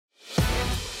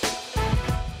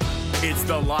It's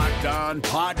the Locked On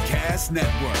Podcast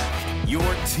Network, your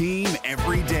team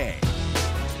every day.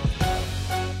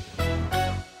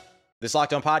 This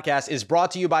Locked On Podcast is brought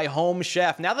to you by Home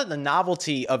Chef. Now that the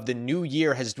novelty of the new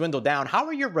year has dwindled down, how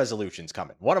are your resolutions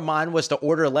coming? One of mine was to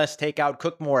order less takeout,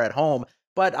 cook more at home,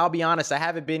 but I'll be honest, I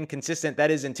haven't been consistent. That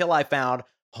is until I found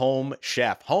Home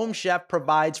Chef. Home Chef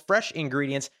provides fresh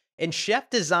ingredients and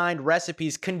chef-designed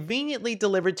recipes conveniently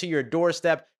delivered to your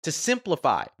doorstep to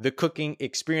simplify the cooking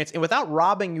experience and without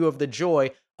robbing you of the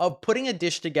joy of putting a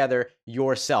dish together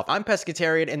yourself. I'm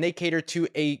pescatarian and they cater to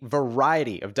a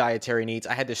variety of dietary needs.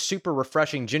 I had this super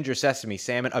refreshing ginger sesame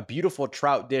salmon, a beautiful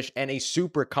trout dish, and a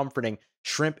super comforting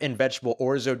shrimp and vegetable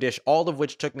orzo dish, all of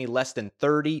which took me less than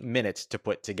 30 minutes to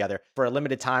put together. For a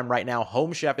limited time right now,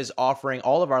 Home Chef is offering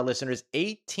all of our listeners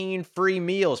 18 free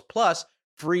meals plus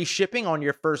free shipping on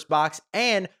your first box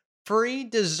and free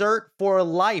dessert for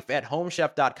life at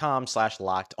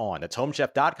homechef.com/lockedon. That's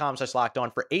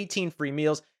homechef.com/lockedon for 18 free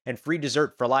meals and free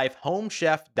dessert for life.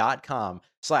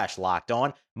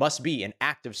 Homechef.com/lockedon. Must be an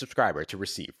active subscriber to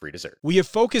receive free dessert. We have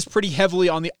focused pretty heavily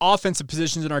on the offensive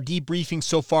positions in our debriefing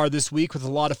so far this week, with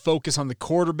a lot of focus on the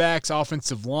quarterbacks,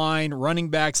 offensive line, running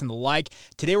backs, and the like.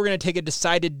 Today we're going to take a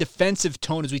decided defensive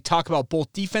tone as we talk about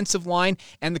both defensive line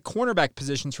and the cornerback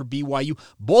positions for BYU,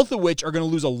 both of which are going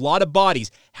to lose a lot of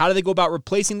bodies. How do they go about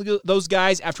replacing those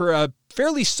guys after a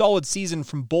fairly solid season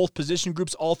from both position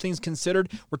groups, all things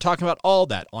considered? We're talking about all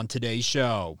that on today's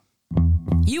show.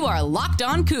 You are Locked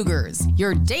On Cougars,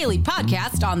 your daily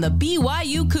podcast on the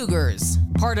BYU Cougars,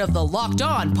 part of the Locked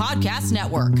On Podcast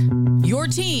Network, your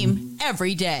team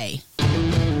every day.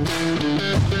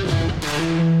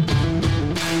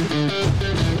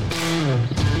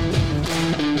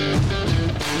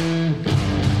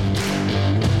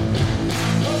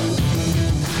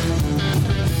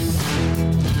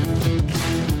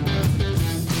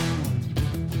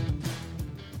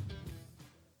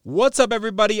 What's up,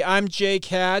 everybody? I'm Jake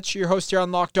Hatch, your host here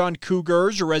on Locked On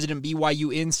Cougars, your resident BYU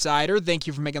insider. Thank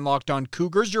you for making Locked On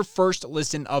Cougars your first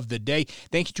listen of the day.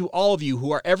 Thank you to all of you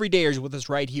who are everydayers with us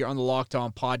right here on the Locked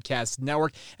On Podcast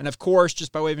Network. And of course,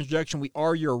 just by way of introduction, we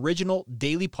are your original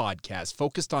daily podcast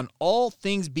focused on all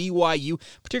things BYU,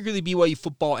 particularly BYU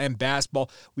football and basketball.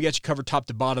 We got you covered top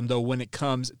to bottom, though, when it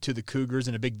comes to the Cougars,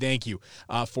 and a big thank you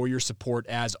for your support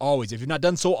as always. If you've not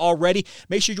done so already,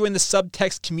 make sure you join the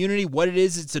subtext community. What it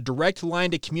is, it's a direct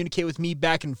line to communicate with me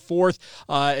back and forth.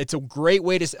 It's a great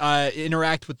way to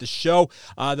interact with the show.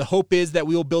 The hope is that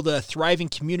we will build a thriving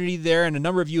community there, and a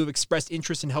number of you have expressed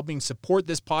interest in helping support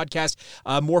this podcast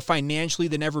more financially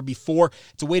than ever before.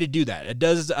 It's a way to do that. It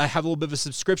does have a little bit of a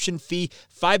subscription fee,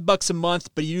 $5 a month,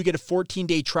 but you do get a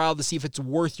 14-day trial to see if it's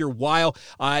worth your while.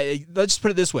 Let's just put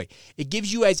it this way. It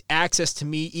gives you guys access to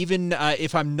me even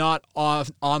if I'm not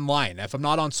online. If I'm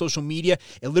not on social media,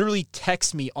 it literally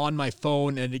texts me on my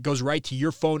phone, and it goes right to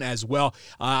your phone as well.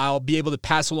 I'll be able to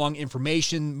pass along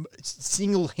information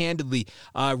single-handedly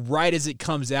right as it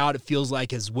comes out, it feels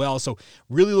like, as well. So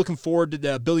really looking forward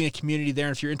to building a community there.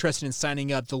 And if you're interested in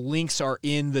signing up, the links are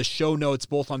in the show notes,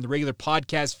 both on the regular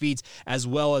podcast feeds as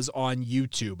well as on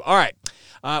YouTube. All right.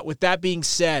 With that being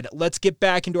said, let's get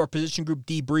back into our position group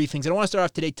debriefings. And I want to start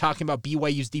off today talking about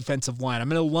BYU's defensive line. I'm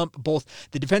going to lump both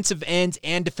the defensive ends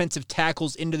and defensive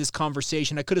tackles into this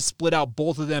conversation. I could have split out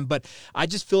both of them, but I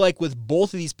just feel like with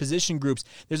both of these position groups,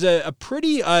 there's a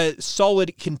pretty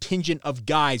solid contingent of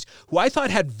guys who I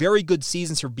thought had very good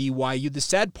seasons for BYU. The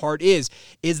sad part is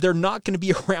they're not going to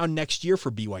be around next year for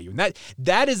BYU. And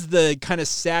that is the kind of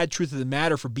sad truth of the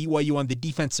matter for BYU on the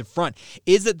defensive front,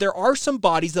 is that there are some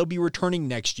bodies that'll be returning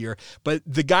next year, but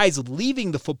the guys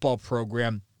leaving the football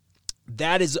program,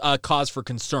 that is a cause for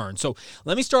concern. So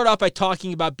let me start off by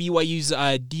talking about BYU's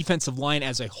defensive line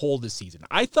as a whole this season.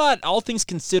 I thought, all things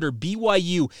considered,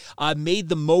 BYU made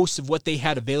the most of what they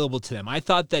had available to them. I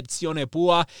thought that Sione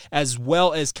Pua as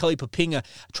well as Kelly Papinga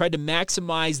tried to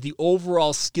maximize the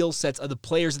overall skill sets of the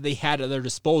players that they had at their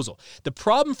disposal. The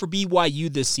problem for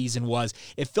BYU this season was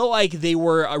it felt like they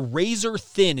were a razor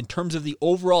thin in terms of the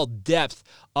overall depth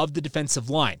of the defensive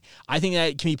line. I think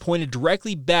that can be pointed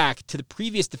directly back to the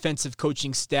previous defensive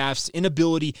coaching staff's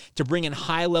inability to bring in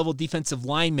high-level defensive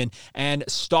linemen and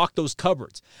stock those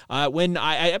cupboards. When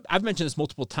I've mentioned this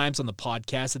multiple times on the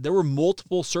podcast, that there were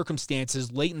multiple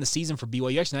circumstances late in the season for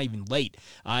BYU, actually not even late,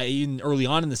 even early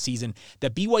on in the season,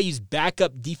 that BYU's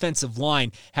backup defensive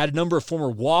line had a number of former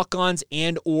walk-ons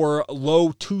and or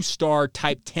low two-star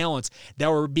type talents that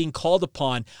were being called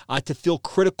upon to fill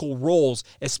critical roles,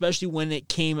 especially when it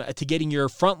came to getting your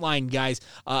frontline guys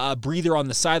a breather on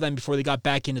the sideline before they got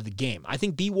back into the game. I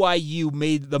think BYU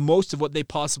made the most of what they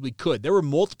possibly could. There were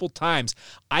multiple times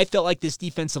I felt like this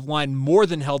defensive line more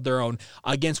than held their own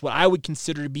against what I would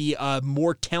consider to be a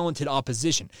more talented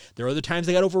opposition. There are other times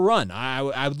they got overrun.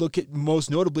 I would look at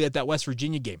most notably at that West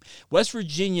Virginia game. West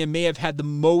Virginia may have had the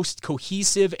most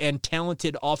cohesive and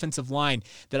talented offensive line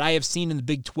that I have seen in the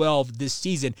Big 12 this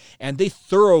season, and they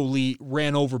thoroughly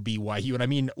ran over BYU, and I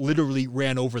mean literally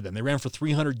ran over them. They ran for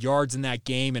 300 yards in that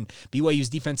game, and BYU's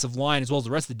defensive line, as well as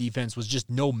the rest of the defense, was just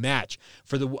no match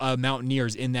for the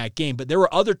Mountaineers in that game. But there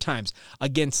were other times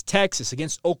against Texas,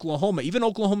 against Oklahoma, even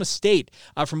Oklahoma State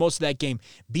for most of that game.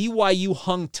 BYU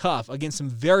hung tough against some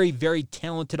very, very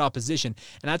talented opposition,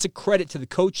 and that's a credit to the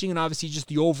coaching and obviously just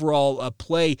the overall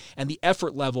play and the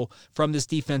effort level from this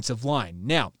defensive line.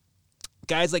 Now,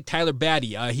 guys like Tyler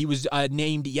Batty, he was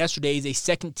named yesterday as a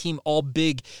second-team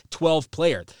All-Big 12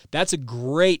 player. That's a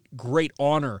great, great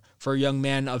honor for a young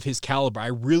man of his caliber. I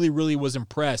really, really was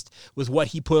impressed with what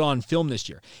he put on film this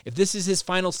year. If this is his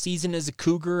final season as a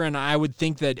Cougar, and I would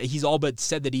think that he's all but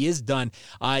said that he is done,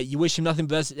 you wish him nothing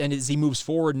but best, and as he moves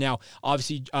forward now,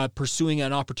 obviously pursuing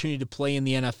an opportunity to play in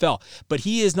the NFL. But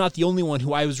he is not the only one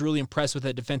who I was really impressed with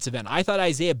at defensive end. I thought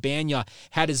Isaiah Banya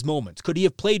had his moments. Could he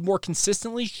have played more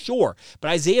consistently? Sure. But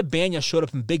Isaiah Banya showed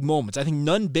up in big moments. I think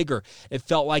none bigger, it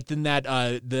felt like, than that.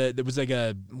 There was like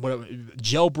a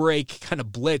jailbreak kind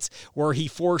of blitz where he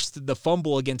forced the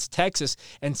fumble against Texas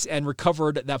and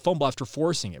recovered that fumble after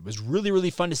forcing it. It was really,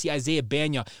 really fun to see Isaiah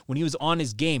Banya when he was on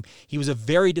his game. He was a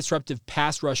very disruptive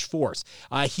pass rush force.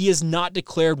 He has not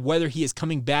declared whether he is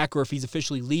coming back or if he's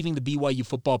officially leaving the BYU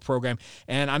football program.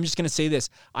 And I'm just going to say this.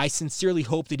 I sincerely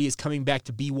hope that he is coming back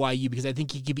to BYU because I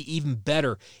think he could be even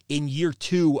better in year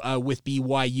 2 with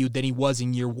BYU than he was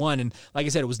in year 1. And like I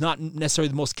said, it was not necessarily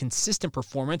the most consistent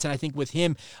performance. And I think with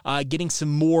him getting some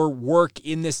more work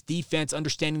in this defense,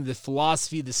 understanding the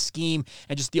philosophy, the scheme,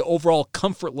 and just the overall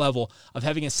comfort level of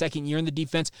having a second year in the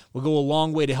defense will go a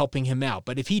long way to helping him out.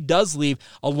 But if he does leave,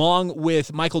 along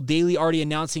with Michael Daly already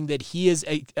announcing that he is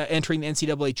entering the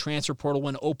NCAA transfer portal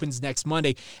when it opens next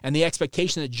Monday, and the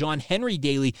expectation that John Henry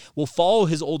Daly will follow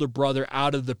his older brother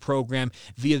out of the program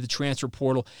via the transfer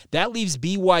portal, that leaves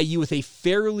BYU with a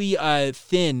fairly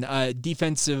thin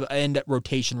defensive end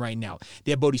rotation right now.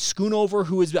 They have Bodie Schoonover,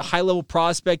 who is a high-level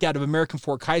prospect out of American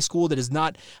Fork High School that has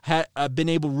not been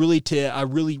able really to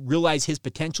really realize his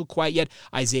potential quite yet.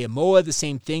 Isaiah Moa, the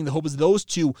same thing. The hope is those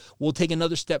two will take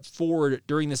another step forward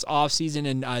during this offseason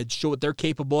and show what they're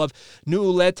capable of.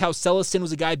 Nu'uletau Sellison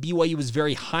was a guy BYU was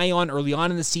very high on early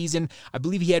on in the season. I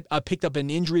believe he had picked up an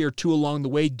injury or two along the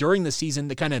way during the season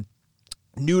that kind of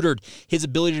neutered his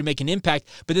ability to make an impact.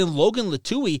 But then Logan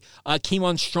Latui came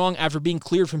on strong after being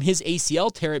cleared from his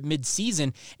ACL tear at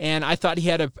midseason, and I thought he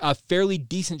had a fairly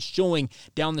decent showing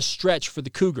down the stretch for the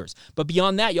Cougars. But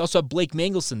beyond that, you also have Blake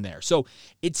Mangelson there. So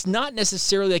it's not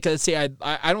necessarily like, let's say,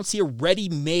 I don't see a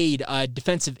ready-made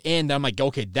defensive end that I'm like,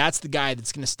 okay, that's the guy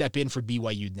that's going to step in for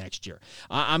BYU next year.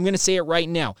 I'm going to say it right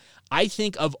now. I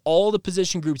think of all the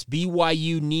position groups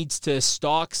BYU needs to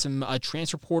stock some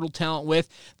transfer portal talent with,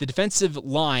 the defensive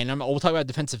line, we'll talk about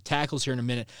defensive tackles here in a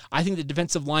minute, I think the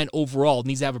defensive line overall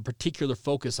needs to have a particular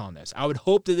focus on this. I would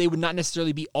hope that they would not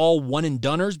necessarily be all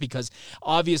one-and-doners because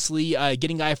obviously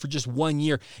getting a guy for just 1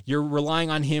 year, you're relying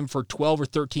on him for 12 or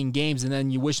 13 games and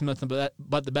then you wish him nothing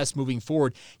but the best moving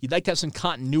forward. You'd like to have some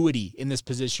continuity in this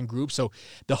position group. So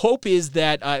the hope is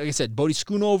that, like I said, Bodie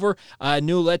Schoonover,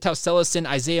 Nu'uletau Sellison,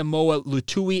 Isaiah Moa,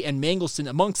 Latui, and Mangelson,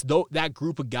 amongst that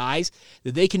group of guys,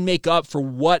 that they can make up for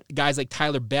what guys like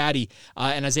Tyler Batty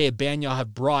and Isaiah Banya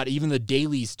have brought, even the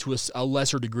Dailies to a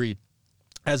lesser degree,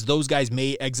 as those guys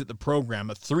may exit the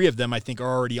program. 3 of them, I think, are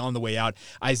already on the way out.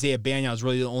 Isaiah Banya is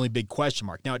really the only big question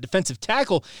mark. Now, at defensive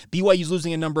tackle, BYU's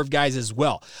losing a number of guys as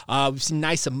well. We've seen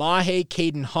Nisa Mahe,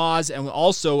 Caden Hawes, and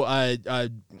also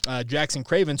Jackson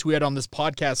Cravens, who we had on this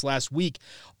podcast last week.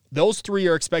 Those 3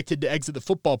 are expected to exit the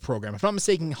football program. If I'm not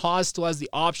mistaken, Haas still has the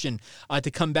option to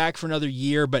come back for another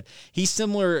year, but he's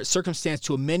similar circumstance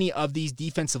to many of these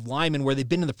defensive linemen where they've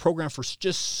been in the program for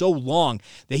just so long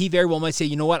that he very well might say,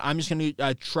 you know what, I'm just going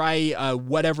to try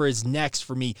whatever is next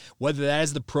for me, whether that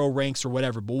is the pro ranks or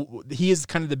whatever. But he is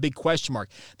kind of the big question mark.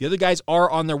 The other guys are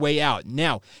on their way out.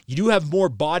 Now, you do have more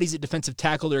bodies at defensive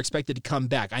tackle that are expected to come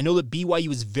back. I know that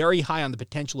BYU is very high on the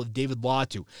potential of David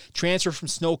Latu. Transfer from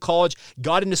Snow College,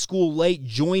 got into school late,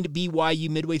 joined BYU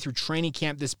midway through training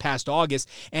camp this past August,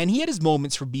 and he had his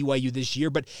moments for BYU this year,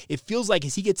 but it feels like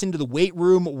as he gets into the weight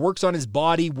room, works on his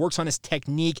body, works on his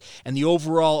technique, and the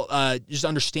overall just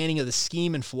understanding of the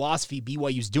scheme and philosophy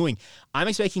BYU's doing, I'm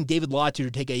expecting David Latu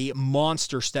to take a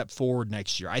monster step forward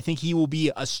next year. I think he will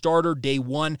be a starter day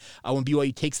one when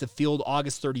BYU takes the field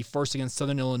August 31st against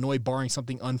Southern Illinois, barring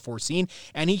something unforeseen,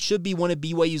 and he should be one of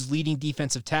BYU's leading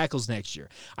defensive tackles next year.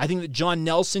 I think that John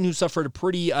Nelson, who suffered a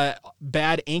pretty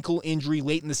bad ankle injury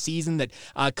late in the season that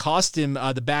cost him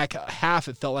the back half,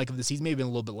 it felt like, of the season, maybe been a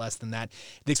little bit less than that.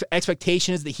 The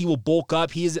expectation is that he will bulk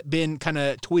up. He has been kind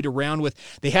of toyed around with.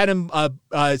 They had him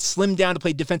slim down to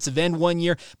play defensive end one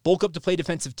year, bulk up to play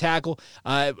defensive tackle.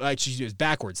 Actually, it was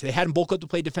backwards. They had him bulk up to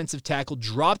play defensive tackle,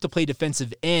 drop to play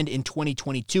defensive end in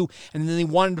 2022, and then they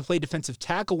wanted to play defensive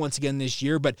tackle once again this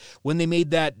year, but when they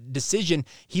made that decision,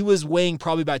 he was weighing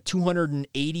probably about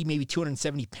 280, maybe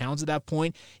 270 pounds at that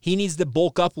point. He needs to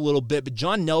bulk up a little bit, but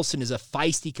John Nelson is a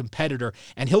feisty competitor,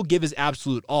 and he'll give his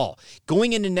absolute all.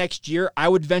 Going into next year, I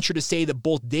would venture to say that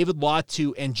both David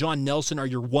Latu and John Nelson are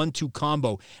your 1-2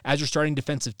 combo as your starting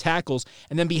defensive tackles,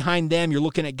 and then behind them, you're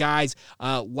looking at guys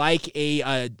like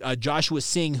a Joshua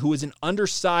Singh, who is an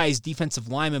undersized defensive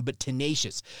lineman, but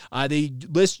tenacious. They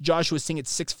list Joshua Singh at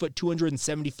 6 foot,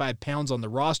 275 pounds on the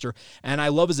roster, and I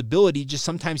love his ability. Just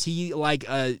sometimes he, like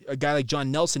a guy like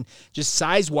John Nelson, just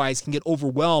size-wise can get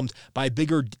overwhelmed by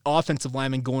bigger offensive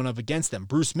linemen going up against them.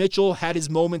 Bruce Mitchell had his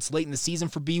moments late in the season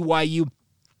for BYU.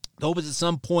 The hope is at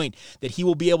some point that he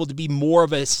will be able to be more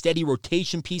of a steady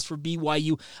rotation piece for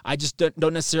BYU. I just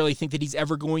don't necessarily think that he's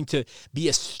ever going to be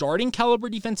a starting caliber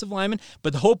defensive lineman,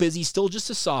 but the hope is he's still just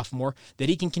a sophomore, that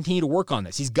he can continue to work on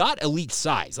this. He's got elite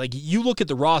size. Like, you look at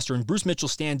the roster, and Bruce Mitchell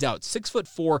stands out,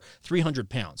 6'4", 300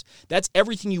 pounds. That's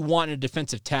everything you want in a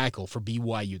defensive tackle for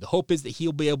BYU. The hope is that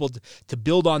he'll be able to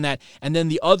build on that. And then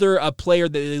the other player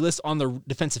that they list on the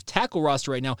defensive tackle roster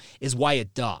right now is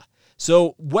Wyatt Daw.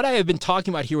 So what I have been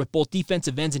talking about here with both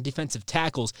defensive ends and defensive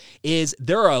tackles is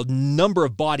there are a number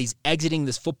of bodies exiting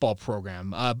this football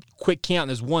program. Quick count,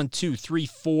 there's 1, 2, 3,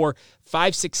 4,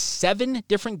 5, 6, 7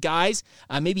 different guys,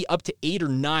 maybe up to 8 or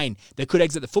 9 that could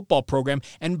exit the football program.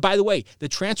 And by the way, the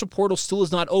transfer portal still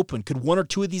is not open. Could one or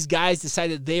two of these guys decide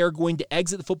that they are going to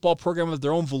exit the football program of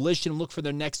their own volition and look for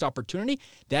their next opportunity?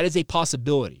 That is a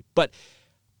possibility. But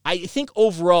I think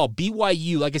overall,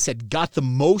 BYU, like I said, got the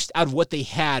most out of what they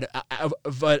had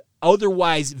of an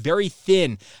otherwise very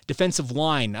thin defensive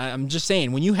line. I'm just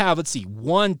saying, when you have,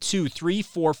 1, 2, 3,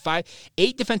 4, 5,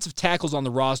 8 defensive tackles on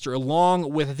the roster,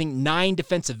 along with, I think, 9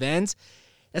 defensive ends,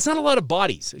 that's not a lot of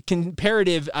bodies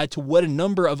comparative to what a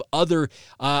number of other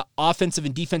offensive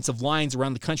and defensive lines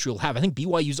around the country will have. I think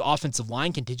BYU's offensive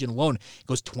line contingent alone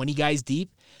goes 20 guys deep.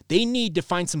 They need to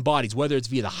find some bodies, whether it's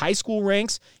via the high school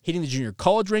ranks, hitting the junior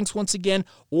college ranks once again,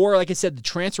 or, like I said, the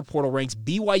transfer portal ranks.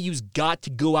 BYU's got to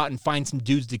go out and find some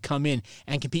dudes to come in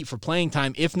and compete for playing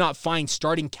time, if not find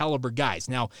starting caliber guys.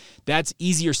 Now, that's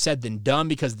easier said than done,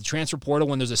 because the transfer portal,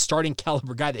 when there's a starting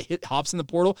caliber guy that hops in the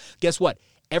portal, guess what?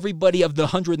 Everybody of the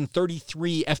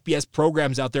 133 FBS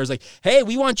programs out there is like, hey,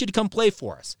 we want you to come play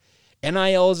for us.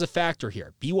 NIL is a factor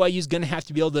here. BYU is going to have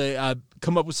to be able to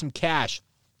come up with some cash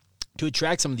to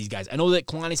attract some of these guys. I know that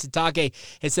Kalani Sitake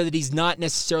has said that he's not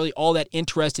necessarily all that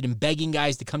interested in begging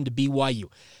guys to come to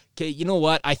BYU. Okay, you know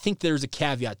what? I think there's a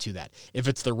caveat to that. If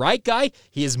it's the right guy,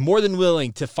 he is more than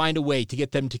willing to find a way to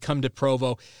get them to come to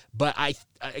Provo. But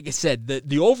like I said,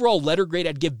 the overall letter grade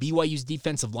I'd give BYU's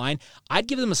defensive line, I'd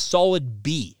give them a solid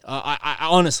B. I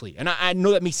honestly, and I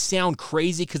know that may sound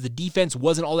crazy because the defense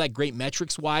wasn't all that great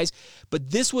metrics-wise, but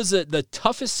this was the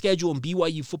toughest schedule in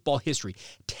BYU football history.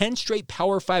 10 straight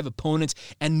Power 5 opponents,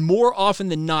 and more often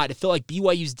than not, it felt like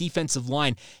BYU's defensive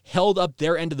line held up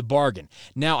their end of the bargain.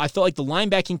 Now, I felt like the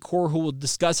linebacking core, who we'll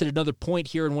discuss at another point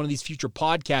here in one of these future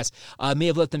podcasts, may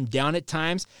have let them down at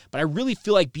times, but I really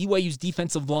feel like BYU's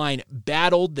defensive line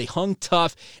battled. They hung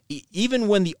tough. Even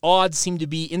when the odds seemed to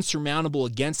be insurmountable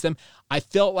against them, I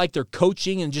felt like their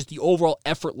coaching and just the overall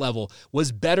effort level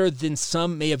was better than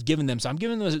some may have given them. So I'm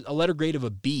giving them a letter grade of a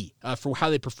B for how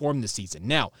they performed this season.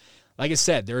 Now, like I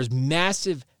said, there is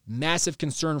massive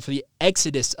concern for the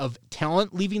exodus of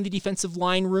talent leaving the defensive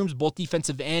line rooms, both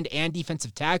defensive end and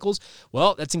defensive tackles.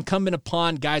 Well, that's incumbent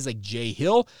upon guys like Jay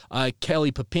Hill,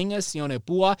 Kelly Papinga, Sione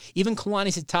Bua, even Kalani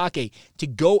Sitake to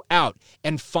go out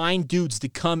and find dudes to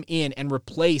come in and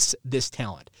replace this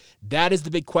talent. That is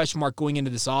the big question mark going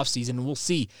into this offseason, and we'll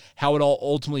see how it all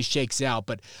ultimately shakes out.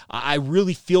 But I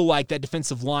really feel like that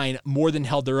defensive line more than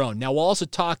held their own. Now, we'll also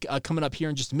talk coming up here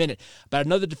in just a minute about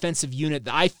another defensive unit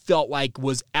that I felt like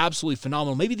was absolutely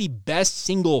phenomenal. Maybe the best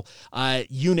single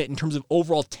unit in terms of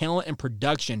overall talent and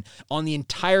production on the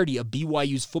entirety of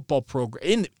BYU's football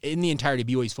program, in the entirety of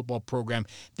BYU's football program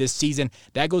this season.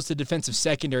 That goes to defensive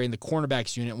secondary and the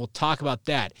cornerbacks unit. We'll talk about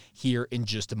that here in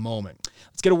just a moment.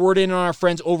 Let's get a word in on our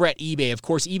friends over at eBay. Of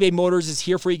course, eBay Motors is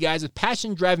here for you guys with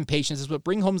passion, drive, and patience. Is what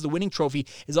brings home the winning trophy,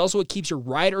 is also what keeps your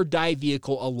ride or die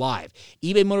vehicle alive.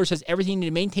 eBay Motors has everything you need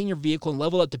to maintain your vehicle and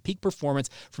level up to peak performance,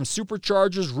 from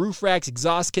superchargers, roof racks,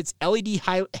 exhaust kits, LED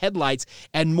headlights,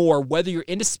 and more. Whether you're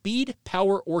into speed,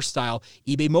 power, or style,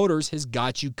 eBay Motors has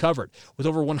got you covered. With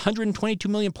over 122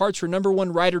 million parts for number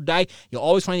one ride or die, you'll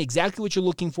always find exactly what you're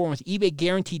looking for. And with eBay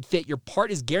Guaranteed Fit, your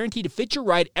part is guaranteed to fit your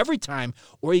ride every time,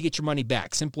 or you get your money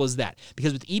back. Simple as that.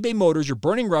 Because with eBay Motors, you're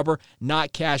burning rubber,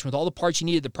 not cash. With all the parts you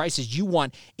need at the prices you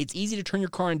want, it's easy to turn your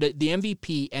car into the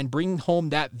MVP and bring home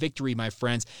that victory, my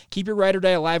friends. Keep your ride or die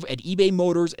alive at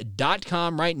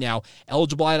ebaymotors.com right now.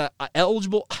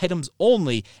 Eligible items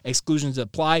only. Exclusions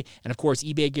apply. And of course,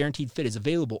 eBay Guaranteed Fit is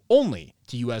available only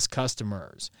to U.S.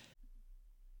 customers.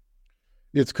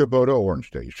 It's Kubota Orange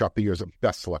Day. Shop the year's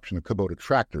best selection of Kubota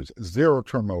tractors,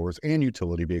 zero-turn mowers, and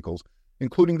utility vehicles,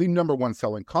 including the number one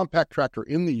selling compact tractor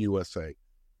in the USA.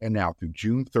 And now through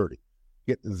June 30,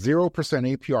 get 0%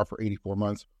 APR for 84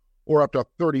 months or up to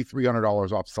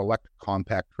 $3,300 off select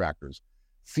compact tractors.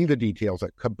 See the details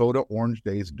at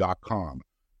KubotaOrangeDays.com.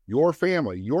 Your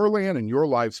family, your land, and your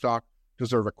livestock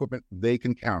deserve equipment they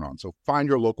can count on. So find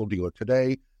your local dealer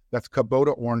today. That's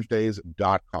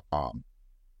KubotaOrangeDays.com.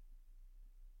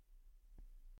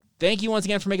 Thank you once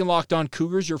again for making Locked On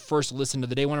Cougars your first listen of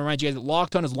the day. I want to remind you guys that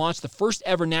Locked On has launched the first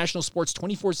ever national sports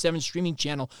 24/7 streaming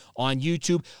channel on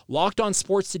YouTube. Locked On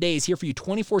Sports Today is here for you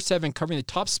 24/7, covering the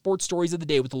top sports stories of the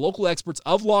day with the local experts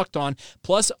of Locked On,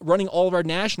 plus running all of our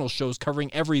national shows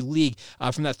covering every league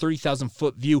from that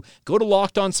 30,000-foot view. Go to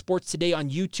Locked On Sports Today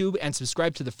on YouTube and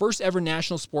subscribe to the first ever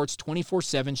national sports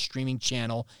 24/7 streaming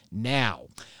channel now.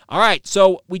 All right,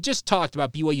 so we just talked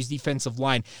about BYU's defensive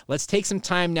line. Let's take some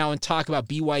time now and talk about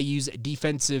BYU's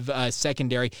defensive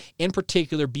secondary, in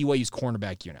particular BYU's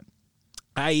cornerback unit.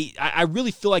 I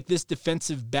really feel like this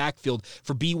defensive backfield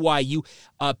for BYU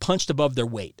punched above their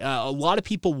weight. A lot of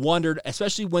people wondered,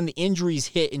 especially when the injuries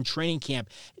hit in training camp,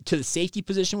 to the safety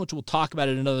position, which we'll talk about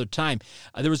at another time.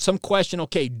 There was some question,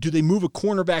 okay, do they move a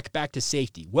cornerback back to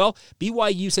safety? Well,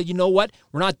 BYU said, you know what?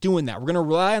 We're not doing that. We're going to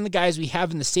rely on the guys we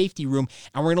have in the safety room,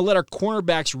 and we're going to let our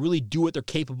cornerbacks really do what they're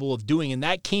capable of doing. And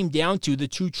that came down to the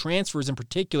two transfers in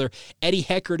particular, Eddie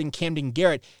Heckard and Camden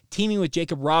Garrett, teaming with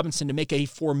Jacob Robinson to make a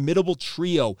formidable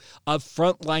trio of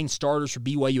frontline starters for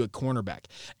BYU at cornerback.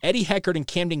 Eddie Heckard and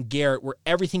Camden Garrett were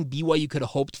everything BYU could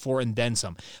have hoped for and then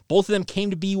some. Both of them came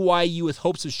to BYU with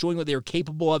hopes of showing what they were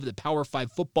capable of at the Power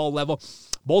 5 football level.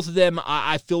 Both of them,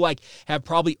 I feel like, have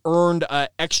probably earned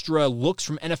extra looks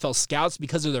from NFL scouts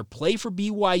because of their play for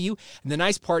BYU. And the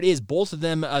nice part is both of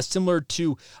them, similar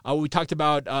to what we talked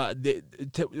about,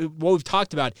 what we've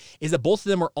talked about, is that both of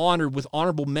them are honored with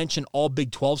honorable mention All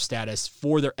Big 12 status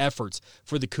for their efforts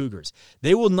for the Cougars.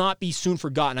 They will not be soon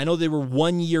forgotten. I know they were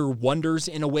one-year wonders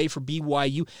in a way for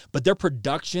BYU, but their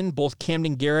production, both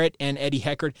Camden Garrett and Eddie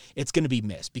Heckard, it's going to be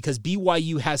missed because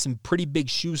BYU has some pretty big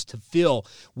shoes to fill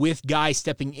with guys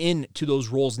stepping into those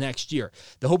roles next year.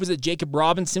 The hope is that Jacob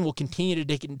Robinson will continue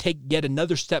to take yet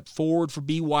another step forward for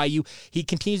BYU. He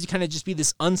continues to kind of just be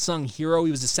this unsung hero.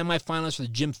 He was a semifinalist for the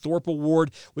Jim Thorpe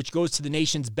Award, which goes to the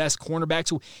nation's best cornerback.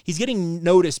 So he's getting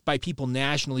noticed by people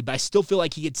nationally, but I still feel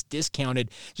like he gets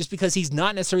discounted just because he's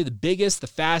not necessarily the biggest, the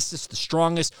fastest, the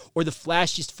strongest, or the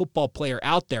flashiest football player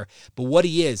out there. But what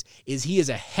he is he is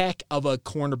a heck of a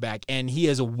cornerback, and he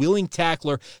is a willing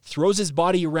tackler, throws his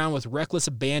body around with reckless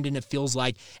abandon, it feels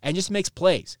like, and just makes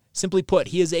plays. Simply put,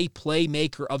 he is a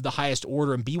playmaker of the highest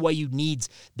order, and BYU needs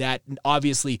that,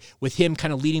 obviously, with him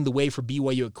kind of leading the way for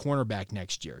BYU at cornerback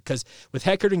next year. Because with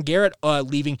Heckard and Garrett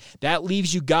leaving, that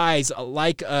leaves you guys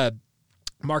like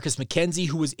Marcus McKenzie,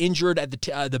 who was injured at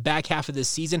the back half of this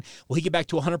season. Will he get back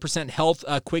to 100% health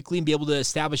quickly and be able to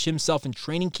establish himself in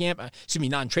training camp?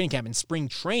 Not in training camp, in spring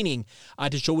training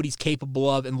to show what he's capable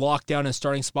of and lock down a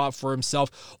starting spot for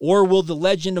himself? Or will the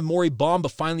legend of Maury Bamba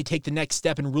finally take the next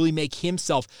step and really make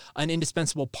himself an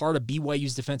indispensable part of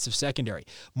BYU's defensive secondary?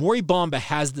 Maury Bamba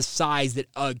has the size that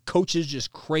coaches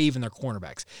just crave in their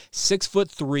cornerbacks.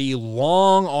 6'3",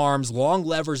 long arms, long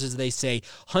levers, as they say,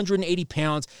 180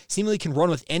 pounds, seemingly can run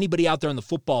with anybody out there on the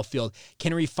football field.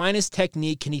 Can he refine his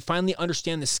technique? Can he finally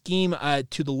understand the scheme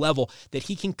to the level that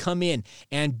he can come in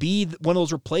and be one of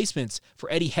those replacements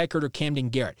for Eddie Heckard or Camden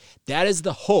Garrett? That is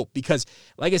the hope, because,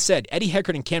 like I said, Eddie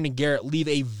Heckard and Camden Garrett leave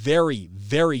a very,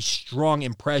 very strong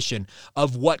impression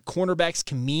of what cornerbacks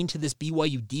can mean to this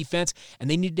BYU defense, and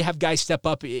they need to have guys step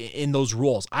up in those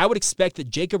roles. I would expect that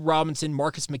Jacob Robinson,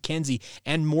 Marcus McKenzie,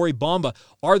 and Maury Bamba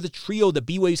are the trio that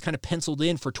BYU's kind of penciled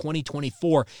in for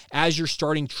 2024 as your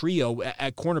starting trio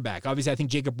at cornerback. Obviously, I think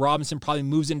Jacob Robinson probably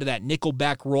moves into that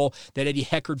nickelback role that Eddie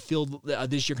Heckard filled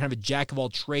this year, kind of a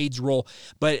jack-of-all-trades role,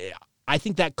 but I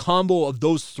think that combo of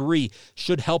those three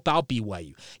should help out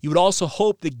BYU. You would also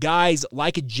hope that guys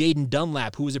like a Jaden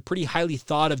Dunlap, who was a pretty highly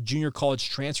thought of junior college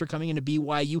transfer coming into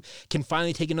BYU, can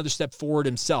finally take another step forward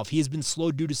himself. He has been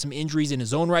slow due to some injuries in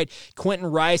his own right. Quentin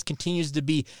Rice continues to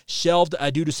be shelved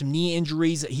due to some knee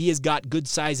injuries. He has got good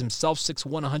size himself,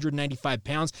 6'1", 195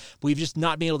 pounds, but we've just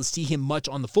not been able to see him much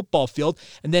on the football field.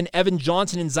 And then Evan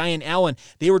Johnson and Zion Allen,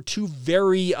 they were two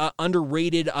very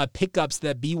underrated pickups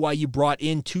that BYU brought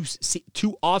in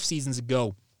two off seasons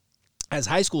ago as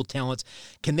high school talents.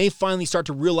 Can they finally start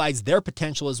to realize their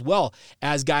potential as well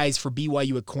as guys for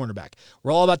BYU at cornerback?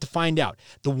 We're all about to find out.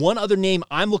 The one other name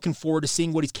I'm looking forward to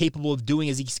seeing what he's capable of doing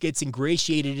as he gets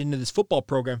ingratiated into this football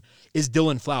program is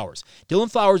Dylan Flowers. Dylan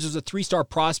Flowers was a 3-star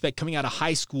prospect coming out of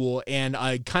high school and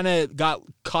kind of got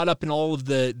caught up in all of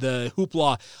the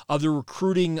hoopla of the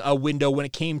recruiting window when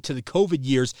it came to the COVID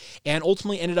years, and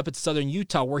ultimately ended up at Southern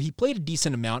Utah, where he played a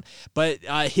decent amount, but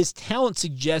his talent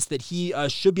suggests that he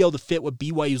should be able to fit what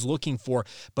BYU is looking for,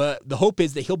 but the hope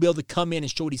is that he'll be able to come in and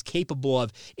show what he's capable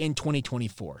of in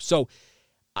 2024. So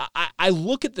I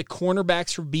look at the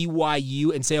cornerbacks for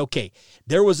BYU and say, okay,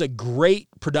 there was a great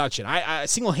production. I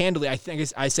single-handedly, I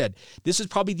think I said, this is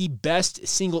probably the best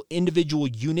single individual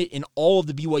unit in all of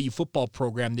the BYU football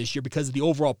program this year because of the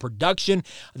overall production,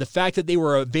 the fact that they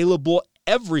were available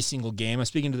every single game. I'm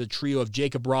speaking to the trio of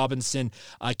Jacob Robinson,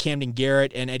 Camden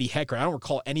Garrett, and Eddie Heckard. I don't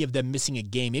recall any of them missing a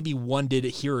game. Maybe one did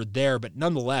it here or there, but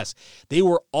nonetheless, they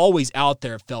were always out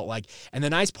there, it felt like. And the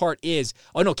nice part is,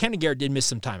 Camden Garrett did miss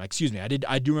some time. Excuse me.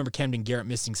 I do remember Camden Garrett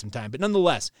missing some time, but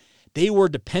nonetheless, they were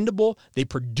dependable. They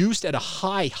produced at a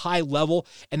high level.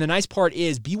 And the nice part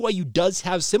is BYU does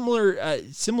have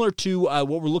similar to what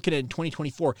we're looking at in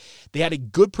 2024. They had a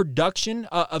good production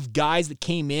of guys that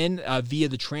came in via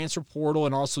the transfer portal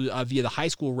and also via the high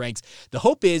school ranks. The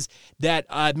hope is that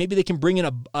maybe they can bring in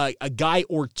a guy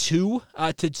or two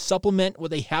to supplement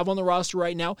what they have on the roster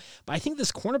right now. But I think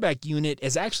this cornerback unit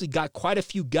has actually got quite a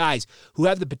few guys who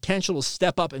have the potential to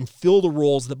step up and fill the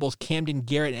roles that both Camden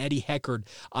Garrett and Eddie Heckard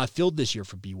filled this year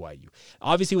for BYU.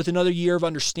 Obviously, with another year of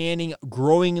understanding,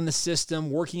 growing in the system,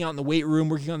 working out in the weight room,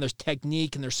 working on their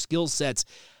technique and their skill sets,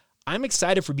 I'm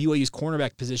excited for BYU's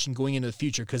cornerback position going into the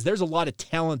future because there's a lot of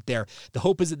talent there. The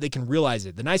hope is that they can realize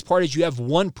it. The nice part is you have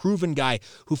one proven guy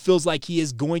who feels like he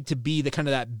is going to be the kind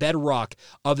of that bedrock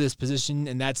of this position,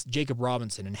 and that's Jacob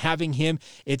Robinson. And having him,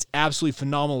 it's absolutely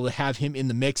phenomenal to have him in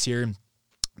the mix here.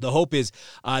 The hope is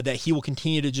that he will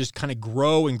continue to just kind of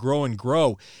grow and grow and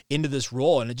grow into this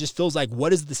role. And it just feels like,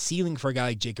 what is the ceiling for a guy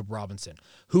like Jacob Robinson?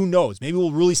 Who knows? Maybe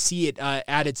we'll really see it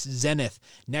at its zenith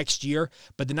next year.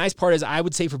 But the nice part is I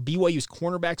would say for BYU's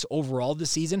cornerbacks overall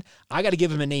this season, I got to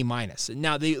give him an A-.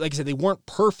 Now, like I said, they weren't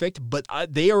perfect, but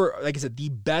they are, like I said, the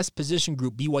best position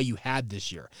group BYU had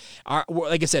this year.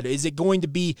 Like I said, is it going to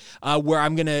be where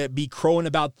I'm going to be crowing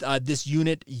about this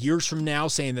unit years from now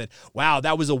saying that, wow,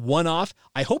 that was a one-off?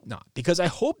 I hope not, because I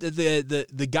hope that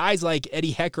the guys like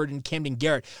Eddie Heckard and Camden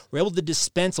Garrett were able to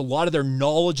dispense a lot of their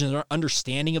knowledge and their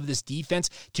understanding of this defense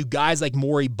to guys like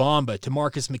Maury Bamba, to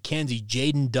Marcus McKenzie,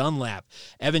 Jaden Dunlap,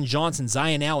 Evan Johnson,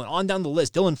 Zion Allen, on down the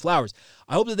list, Dylan Flowers.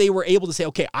 I hope that they were able to say,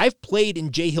 okay, I've played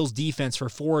in Jay Hill's defense for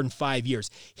 4 and 5 years.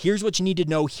 Here's what you need to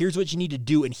know. Here's what you need to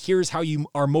do. And here's how you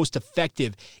are most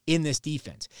effective in this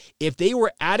defense. If they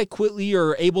were adequately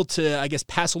or able to, I guess,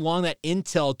 pass along that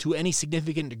intel to any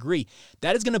significant degree,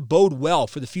 that is going to bode well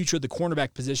for the future of the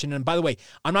cornerback position. And by the way,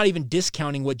 I'm not even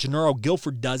discounting what Gennaro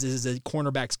Guilford does as a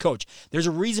cornerbacks coach. There's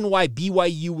a reason why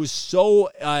BYU was so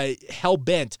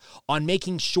hell-bent on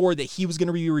making sure that he was going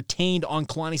to be retained on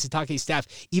Kalani Sitake's staff,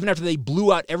 even after they blew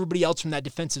out everybody else from that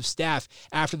defensive staff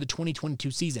after the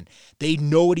 2022 season. They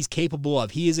know what he's capable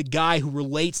of. He is a guy who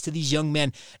relates to these young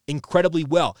men incredibly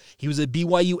well. He was a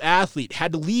BYU athlete,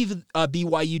 had to leave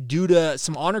BYU due to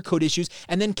some honor code issues,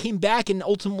 and then came back and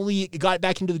ultimately got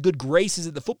back into the good graces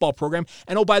of the football program,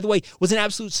 and oh, by the way, was an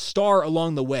absolute star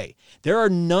along the way. There are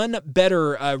none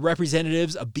better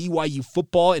representatives of BYU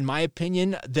football, in my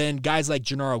opinion, than guys like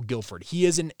Gennaro Guilford. He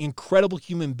is an incredible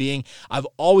human being. I've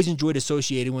always enjoyed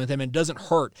associating with him, and it doesn't doesn't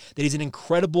hurt, that he's an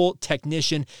incredible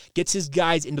technician, gets his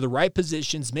guys into the right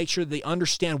positions, make sure they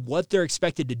understand what they're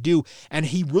expected to do, and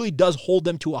he really does hold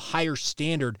them to a higher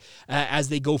standard as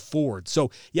they go forward.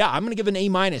 So, yeah, I'm going to give an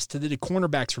A- to the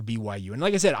cornerbacks for BYU. And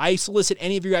like I said, I solicit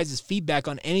any of your guys' feedback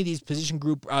on any of these position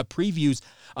group previews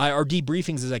or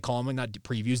debriefings, as I call them, not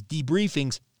previews,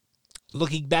 debriefings,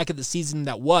 looking back at the season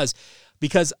that was,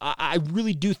 because I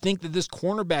really do think that this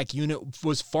cornerback unit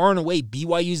was far and away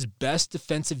BYU's best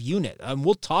defensive unit.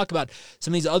 We'll talk about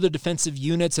some of these other defensive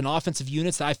units and offensive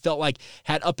units that I felt like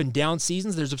had up and down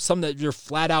seasons. There's some that are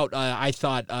flat out, I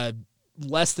thought,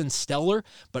 less than stellar,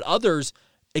 but others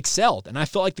excelled, and I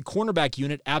felt like the cornerback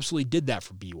unit absolutely did that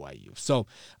for BYU. So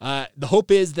the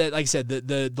hope is that, like I said,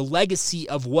 the legacy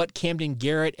of what Camden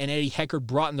Garrett and Eddie Heckard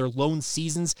brought in their lone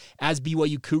seasons as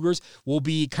BYU Cougars will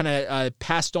be kind of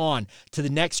passed on to the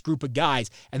next group of guys,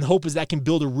 and the hope is that can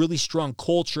build a really strong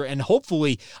culture and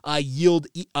hopefully yield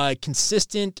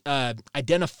consistent,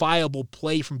 identifiable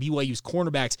play from BYU's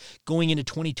cornerbacks going into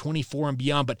 2024 and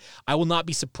beyond. But I will not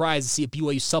be surprised to see if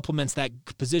BYU supplements that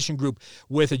position group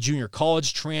with a junior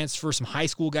college transfer, some high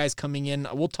school guys coming in.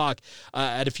 We'll talk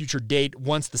at a future date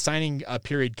once the signing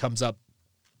period comes up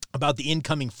about the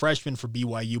incoming freshmen for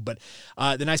BYU, but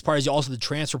the nice part is also the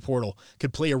transfer portal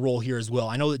could play a role here as well.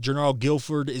 I know that Gennaro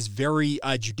Guilford is very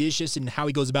judicious in how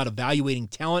he goes about evaluating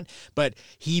talent, but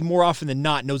he more often than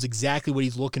not knows exactly what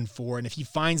he's looking for, and if he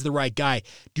finds the right guy,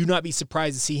 do not be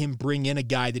surprised to see him bring in a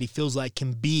guy that he feels like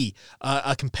can be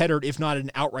a competitor, if not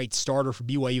an outright starter for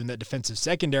BYU in that defensive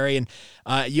secondary. And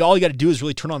all you got to do is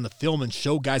really turn on the film and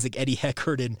show guys like Eddie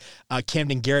Heckard and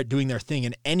Camden Garrett doing their thing,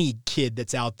 and any kid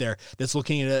that's out there that's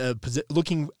looking at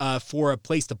looking for a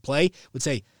place to play would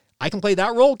say, I can play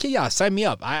that role? Okay, yeah, sign me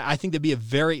up. I think that'd be a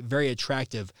very, very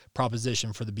attractive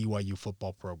proposition for the BYU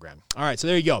football program. All right, so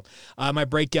there you go. My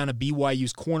breakdown of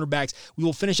BYU's cornerbacks. We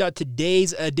will finish out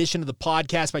today's edition of the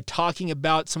podcast by talking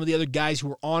about some of the other guys who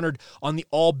were honored on the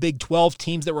All Big 12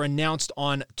 teams that were announced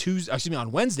on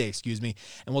Wednesday,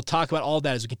 and we'll talk about all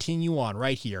that as we continue on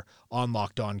right here on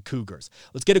Locked On Cougars.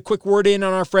 Let's get a quick word in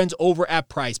on our friends over at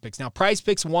Prize Picks. Now, Prize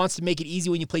Picks wants to make it easy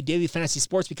when you play daily fantasy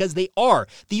sports because they are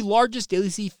the largest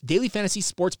daily fantasy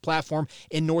sports platform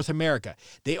in North America.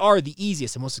 They are the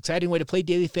easiest and most exciting way to play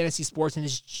daily fantasy sports, and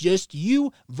it's just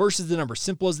you versus the number.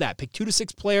 Simple as that. Pick 2 to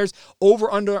 6 players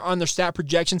over under on their stat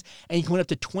projections, and you can win up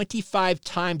to 25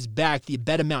 times back the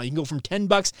bet amount. You can go from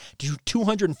 $10 to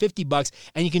 $250,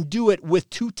 and you can do it with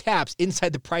 2 taps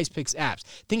inside the Prize Picks apps.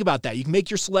 Think about that. You can make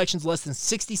your selections less than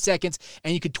 60 seconds,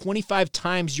 and you could 25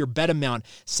 times your bet amount.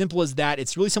 Simple as that.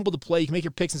 It's really simple to play. You can make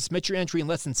your picks and submit your entry in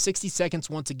less than 60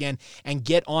 seconds once again and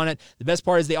get on it. The best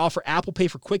part is they offer Apple Pay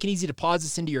for quick and easy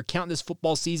deposits into your account this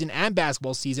football season and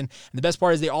basketball season. And the best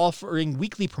part is they're offering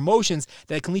weekly promotions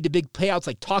that can lead to big payouts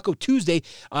like Taco Tuesday.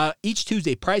 Each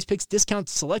Tuesday, Prize Picks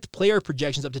discounts select player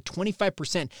projections up to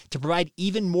 25% to provide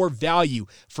even more value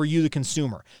for you, the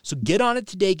consumer. So get on it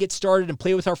today, get started, and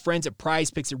play with our friends at Prize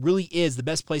Picks. It really is the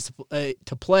best place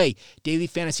to play daily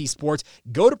fantasy sports.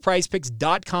 Go to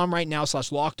prizepicks.com right now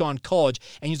 /LockedOnCollege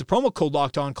and use the promo code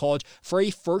LockedOnCollege for a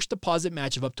first deposit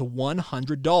match of up to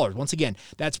 $100. Once again,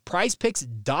 that's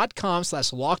prizepicks.com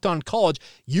 /LockedOnCollege.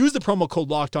 Use the promo code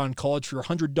LockedOnCollege for your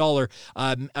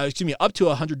up to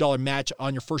 $100 match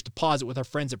on your first deposit with our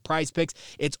friends at Prize Picks.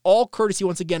 It's all courtesy,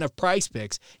 once again, of Prize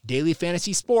Picks, daily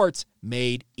fantasy sports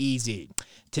made easy.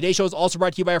 Today's show is also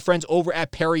brought to you by our friends over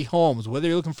at Perry Homes. Whether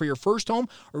you're looking for your first home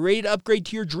or ready to upgrade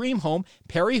to your dream home,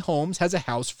 Perry Homes has a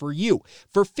house for you.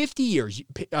 For 50 years,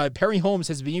 Perry Homes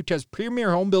has been Utah's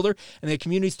premier home builder, and they have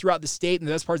communities throughout the state. And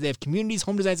the best part is they have communities,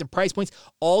 home designs, and price points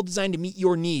all designed to meet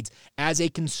your needs as a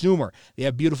consumer. They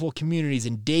have beautiful communities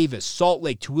in Davis, Salt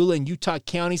Lake, Tooele, and Utah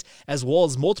counties, as well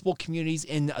as multiple communities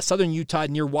in southern Utah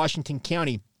near Washington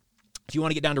County. If you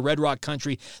want to get down to Red Rock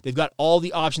Country, they've got all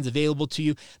the options available to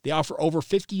you. They offer over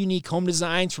 50 unique home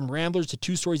designs, from ramblers to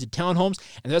 2 stories to townhomes.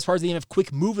 And the best part is they even have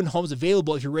quick move-in homes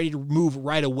available if you're ready to move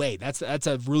right away. That's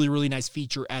a really, really nice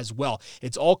feature as well.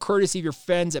 It's all courtesy of your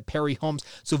friends at Perry Homes.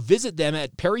 So visit them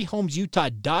at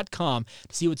perryhomesutah.com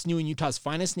to see what's new in Utah's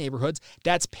finest neighborhoods.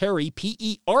 That's Perry,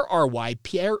 P-E-R-R-Y,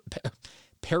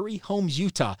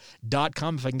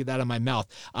 perryhomesutah.com, if I can get that out of my mouth.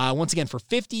 Once again, for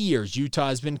 50 years, Utah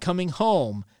has been coming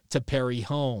home to Perry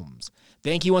Homes.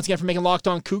 Thank you once again for making Locked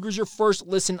On Cougars your first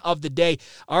listen of the day.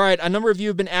 All right, a number of you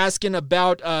have been asking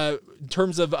about in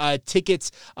terms of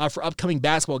tickets for upcoming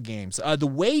basketball games. The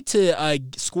way to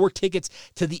score tickets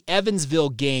to the Evansville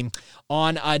game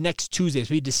on next Tuesday, it's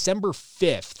going to be December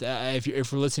 5th, if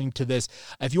you're listening to this.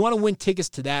 If you want to win tickets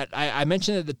to that, I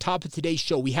mentioned at the top of today's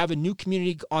show, we have a new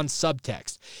community on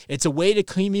Subtext. It's a way to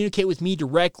communicate with me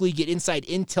directly, get inside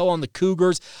intel on the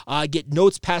Cougars, get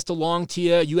notes passed along to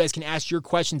you. You guys can ask your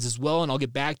questions as well, and I'll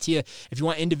get back to you if you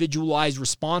want individualized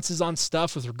responses on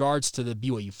stuff with regards to the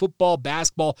BYU football,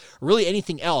 basketball, or really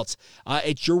anything else.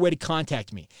 It's your way to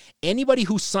contact me. Anybody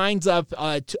who signs up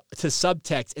to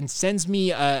Subtext and sends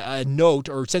me a note,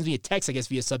 or sends me a text, I guess,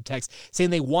 via Subtext, saying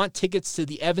they want tickets to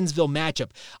the Evansville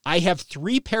matchup, I have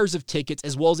 3 pairs of tickets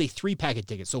as well as a 3-pack of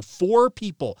tickets. So 4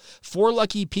 people, 4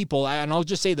 lucky people, and I'll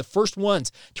just say the first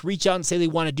ones to reach out and say they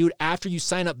want to do it after you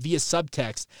sign up via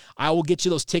Subtext, I will get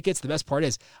you those tickets. The best part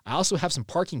is I also have some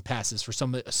parking passes for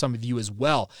some of you as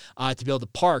well to be able to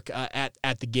park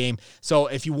at the game. So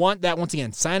if you want that, once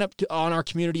again, sign up on our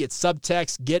community at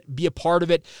Subtext, be a part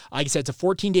of it. Like I said, it's a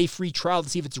 14-day free trial to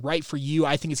see if it's right for you.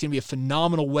 I think it's going to be a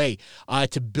phenomenal way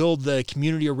to build the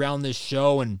community around this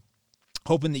show, and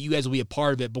hoping that you guys will be a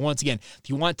part of it. But once again, if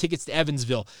you want tickets to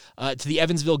Evansville, to the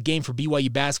Evansville game for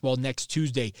BYU basketball next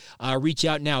Tuesday, reach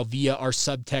out now via our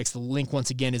Subtext. The link,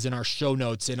 once again, is in our show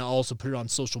notes, and I'll also put it on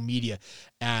social media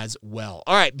as well.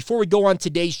 All right, before we go on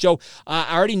today's show,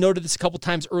 I already noted this a couple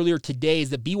times earlier today, is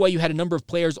that BYU had a number of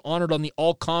players honored on the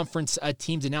all-conference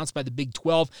teams announced by the Big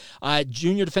 12.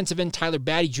 Junior defensive end Tyler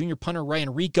Batty, junior punter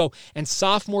Ryan Rico, and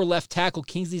sophomore left tackle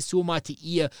Kingsley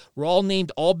Suamataia were all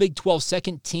named all Big 12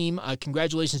 second team.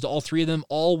 Congratulations to all 3 of them.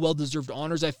 All well-deserved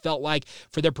honors, I felt like,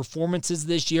 for their performances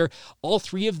this year. All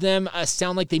 3 of them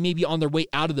sound like they may be on their way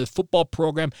out of the football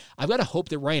program. I've got to hope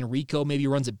that Ryan Rico maybe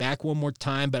runs it back one more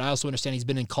time, but I also understand he's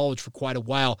been in college for quite a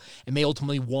while and may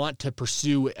ultimately want to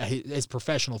pursue his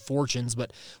professional fortunes,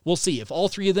 but we'll see. If all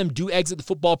 3 of them do exit the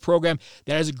football program,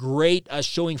 that is a great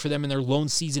showing for them in their lone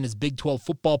season as Big 12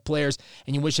 football players,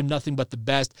 and you wish them nothing but the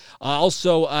best.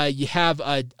 Also, you have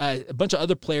a bunch of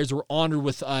other players who were honored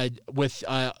with what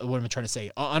am I trying to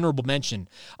say? Honorable mention.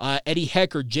 Eddie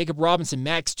Hecker, Jacob Robinson,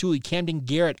 Max Tooley, Camden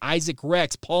Garrett, Isaac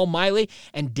Rex, Paul Miley,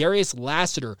 and Darius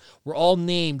Lassiter were all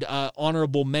named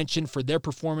honorable mention for their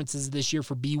performances this year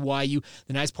for BYU.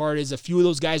 The nice part is a few of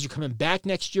those guys are coming back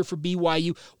next year for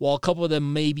BYU, while a couple of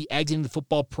them may be exiting the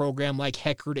football program like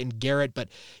Heckard and Garrett, but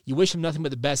you wish them nothing but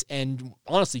the best, and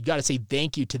honestly, you got to say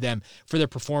thank you to them for their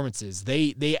performances.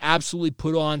 They absolutely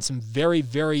put on some very,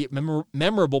 very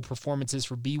memorable performances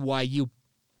for BYU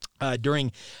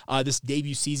during this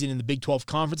debut season in the Big 12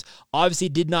 Conference. Obviously,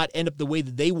 it did not end up the way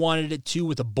that they wanted it to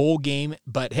with a bowl game,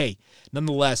 but hey,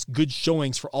 nonetheless, good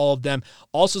showings for all of them.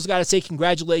 Also, got to say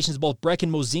congratulations to both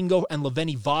Brecken Mozingo and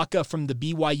Leveni Vaca from the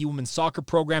BYU women's soccer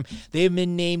program. They have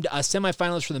been named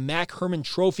semifinalists for the Mac Herman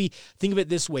Trophy. Think of it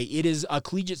this way. It is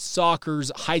collegiate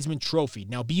soccer's Heisman Trophy.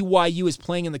 Now, BYU is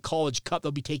playing in the College Cup.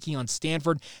 They'll be taking on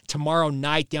Stanford tomorrow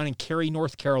night down in Cary,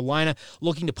 North Carolina,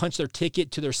 looking to punch their ticket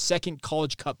to their second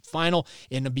College Cup final,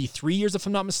 and it'll be 3 years if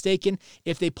I'm not mistaken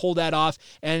if they pull that off.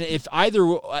 And if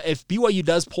BYU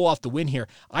does pull off the win here,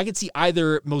 I could see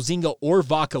either Mozingo or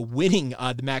Vaca winning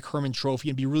the Mac Herman Trophy.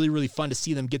 It'd be really, really fun to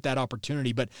see them get that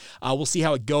opportunity, but we'll see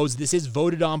how it goes. This is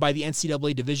voted on by the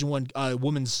NCAA Division I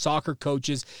women's soccer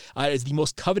coaches. It is the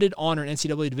most coveted honor in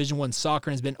NCAA Division I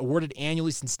soccer and has been awarded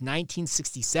annually since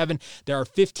 1967. There are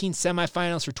 15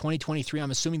 semifinals for 2023.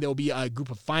 I'm assuming there will be a group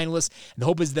of finalists, and the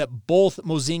hope is that both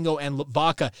Mozingo and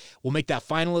Vaca will make that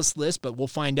finalist list, but we'll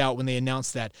find out when they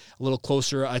announce that a little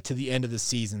closer to the end of the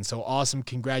season. So awesome.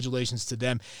 Congratulations to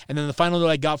them. And then the final note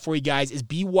I got for you guys is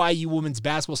BYU women's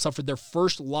basketball suffered their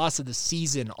first loss of the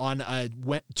season on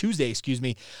Tuesday.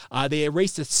 They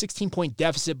erased a 16-point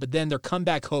deficit, but then their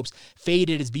comeback hopes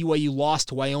faded as BYU lost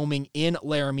to Wyoming in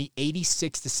Laramie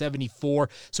 86-74.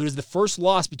 So it is the first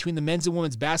loss between the men's and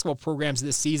women's basketball programs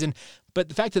this season. But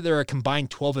the fact that they're a combined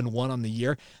 12-1 on the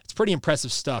year, it's pretty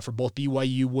impressive stuff for both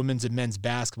BYU women's and men's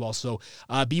basketball. So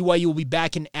BYU will be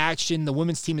back in action. The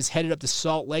women's team is headed up to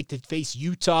Salt Lake to face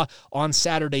Utah on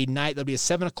Saturday night. There'll be a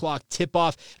 7 o'clock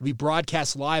tip-off. It'll be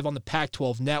broadcast live on the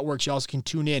Pac-12 network. You also can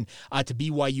tune in to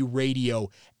BYU Radio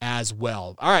as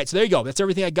well. All right, so there you go. That's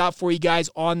everything I got for you guys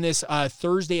on this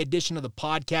Thursday edition of the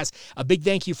podcast. A big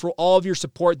thank you for all of your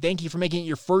support. Thank you for making it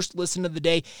your first listen of the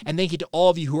day, and thank you to all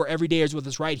of you who are everydayers with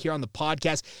us right here on the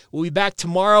podcast. We'll be back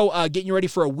tomorrow getting you ready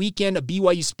for a weekend of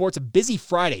BYU sports, a busy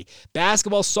Friday.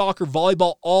 Basketball, soccer,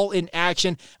 volleyball, all in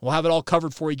action. We'll have it all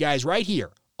covered for you guys right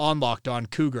here on Locked On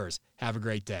Cougars. Have a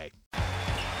great day.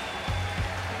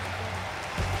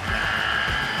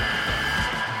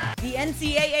 The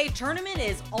NCAA tournament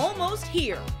is almost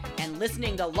here, and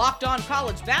listening to Locked On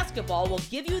College Basketball will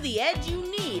give you the edge you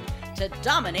need to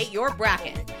dominate your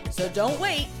bracket. So don't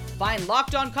wait. Find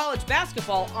Locked On College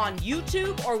Basketball on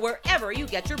YouTube or wherever you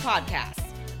get your podcasts.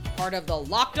 Part of the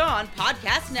Locked On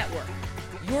Podcast Network.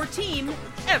 Your team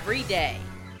every day.